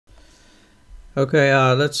Okay,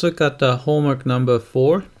 let's look at the homework number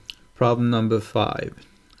 4, problem number 5.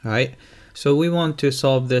 Alright, so we want to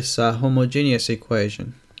solve this homogeneous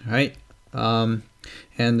equation. Alright, and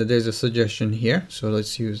there's a suggestion here, so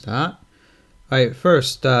let's use that. Alright,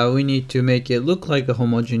 first we need to make it look like a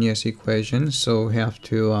homogeneous equation, so we have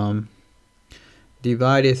to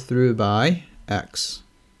divide it through by x.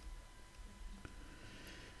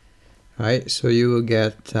 Alright, so you will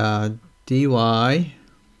get dy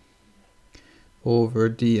over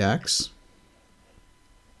dx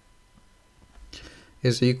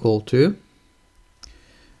is equal to,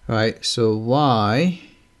 right, so y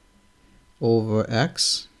over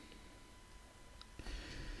x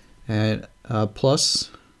and plus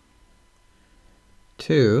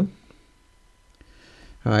 2.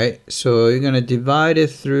 Right, so you're gonna divide it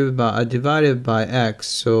through by divided by x.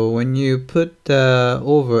 So when you put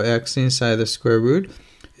over x inside the square root,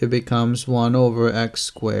 it becomes 1 over x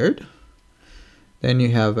squared. Then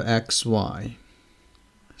you have xy.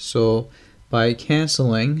 So by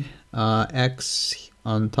canceling x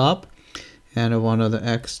on top and one of the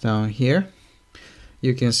x down here,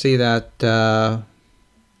 you can see that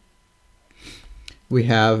we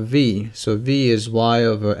have v. So v is y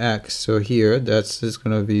over x. So here that's just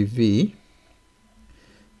going to be v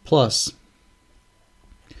plus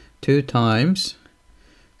 2 times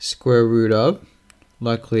square root of,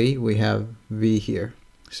 luckily we have v here.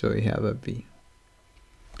 So we have a v.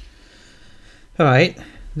 Alright,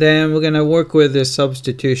 then we're going to work with this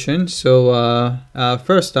substitution. So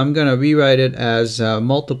first I'm going to rewrite it as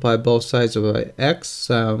multiply both sides of x.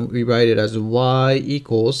 Rewrite it as y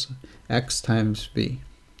equals x times v.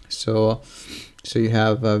 So you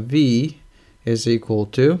have v is equal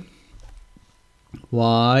to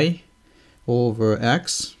y over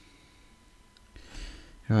x.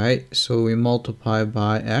 Alright, so we multiply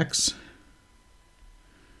by x.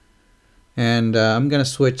 And I'm gonna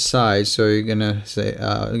switch sides, so you're gonna say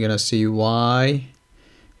you're gonna see y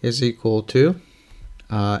is equal to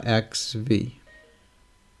xv.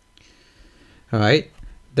 All right,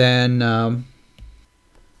 then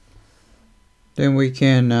we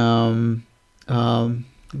can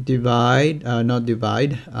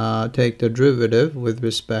take the derivative with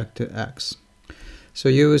respect to x. So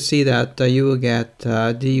you will see that you will get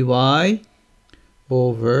dy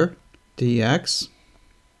over dx.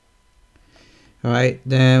 Alright,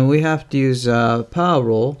 then we have to use power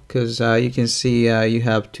rule, because you can see you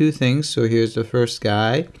have two things. So here's the first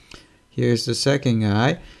guy, here's the second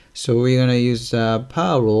guy. So we're going to use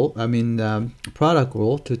power rule, product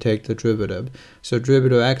rule to take the derivative. So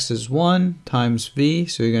derivative of x is 1 times v,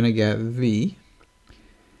 so you're going to get v.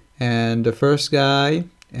 And the first guy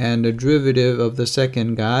and the derivative of the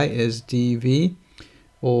second guy is dv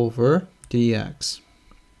over dx.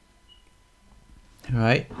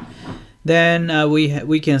 Alright. Then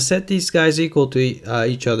we can set these guys equal to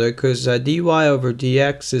each other, because dy over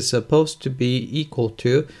dx is supposed to be equal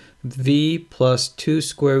to v plus 2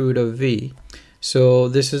 square root of v. So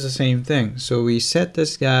this is the same thing. So we set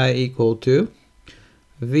this guy equal to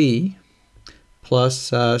v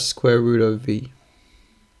plus square root of v.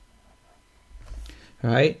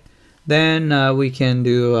 Alright. Then we can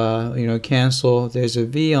do cancel. There's a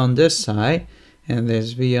v on this side and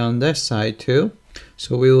there's v on this side too.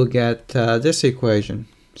 So we will get this equation.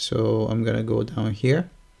 So I'm going to go down here.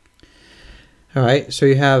 Alright, so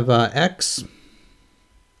you have x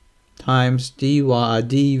times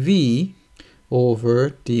dv over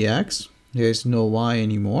dx. There's no y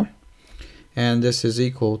anymore. And this is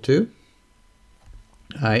equal to,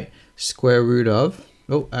 square root of,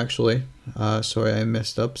 sorry, I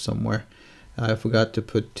messed up somewhere. I forgot to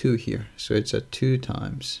put 2 here. So it's a 2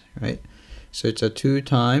 times, right? So it's a 2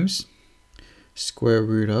 times square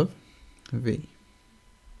root of v.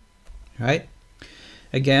 Right?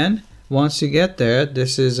 Again, once you get there,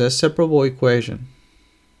 this is a separable equation.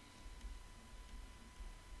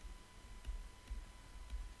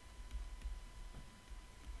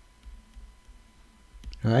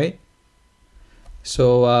 Right?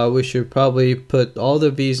 So we should probably put all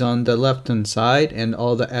the v's on the left hand side and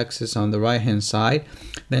all the x's on the right hand side,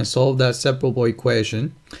 then solve that separable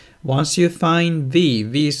equation. Once you find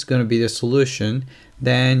v is going to be the solution,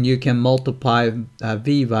 then you can multiply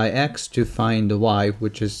v by x to find the y,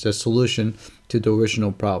 which is the solution to the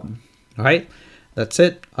original problem. Alright, that's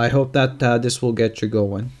it. I hope that this will get you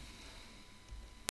going.